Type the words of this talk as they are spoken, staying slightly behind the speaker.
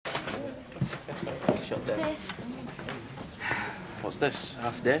shut down. Biff, What's this?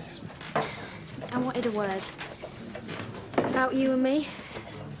 Half day? I wanted a word. About you and me.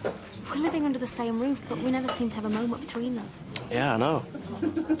 We're living under the same roof, but we never seem to have a moment between us. Yeah, I know.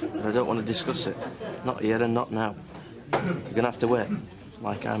 But I don't want to discuss it. Not here and not now. You're going to have to wait,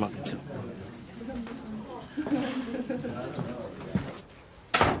 like I'm happy to.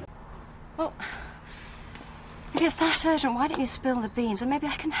 Well, if it's that urgent, why don't you spill the beans and maybe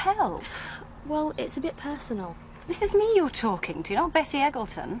I can help? Well, it's a bit personal. This is me you're talking to, not Betty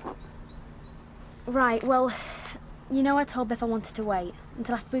Eggleton. Right, well, you know I told Biff I wanted to wait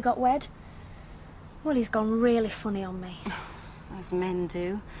until after we got wed? Well, he's gone really funny on me. As men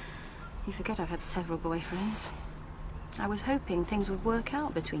do. You forget I've had several boyfriends. I was hoping things would work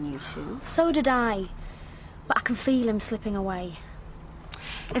out between you two. So did I. But I can feel him slipping away.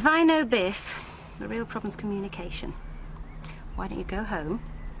 If I know Biff, the real problem's communication. Why don't you go home,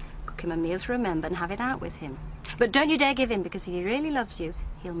 cook him a meal to remember and have it out with him? But don't you dare give in, because if he really loves you,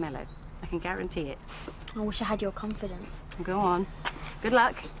 he'll mellow. I can guarantee it. I wish I had your confidence. Go on. Good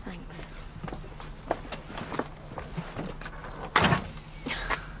luck. Thanks.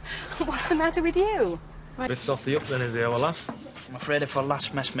 What's the matter with you? Biff's off the up then, is he, our lass? I'm afraid if her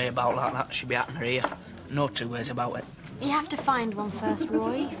lass messed me about like that, she'd be out in her ear. No two ways about it. You have to find one first,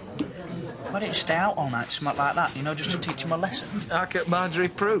 Roy. Why don't you stay out all night, something like that, you know, just to teach him a lesson? Hark at Marjorie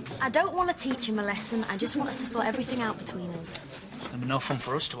Proofs. I don't want to teach him a lesson. I just want us to sort everything out between us. There'll be no fun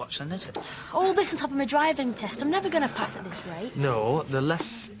for us to watch then, is it? All this on top of my driving test. I'm never going to pass at this rate. No, the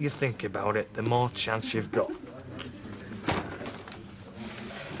less you think about it, the more chance you've got.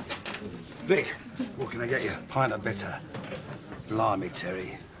 Vic, what can I get you? Pint of bitter. Blimey,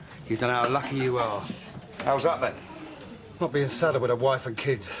 Terry. You don't know how lucky you are. How's that then? Not being saddled with a wife and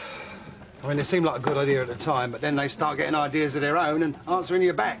kids. I mean, it seemed like a good idea at the time, but then they start getting ideas of their own and answering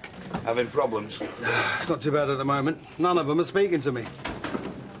you back. Having problems? It's not too bad at the moment. None of them are speaking to me.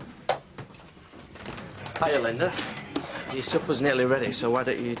 Hiya, Linda. Your supper's nearly ready, so why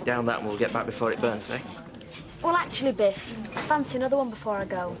don't you down that and we'll get back before it burns, eh? Well, actually, Biff, I fancy another one before I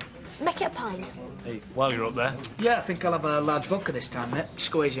go. Make it a pint. Hey, while you're up there. Yeah, I think I'll have a large vodka this time, mate.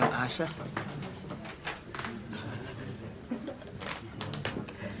 Just go easy on ice, eh?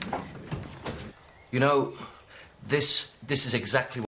 You know, this is exactly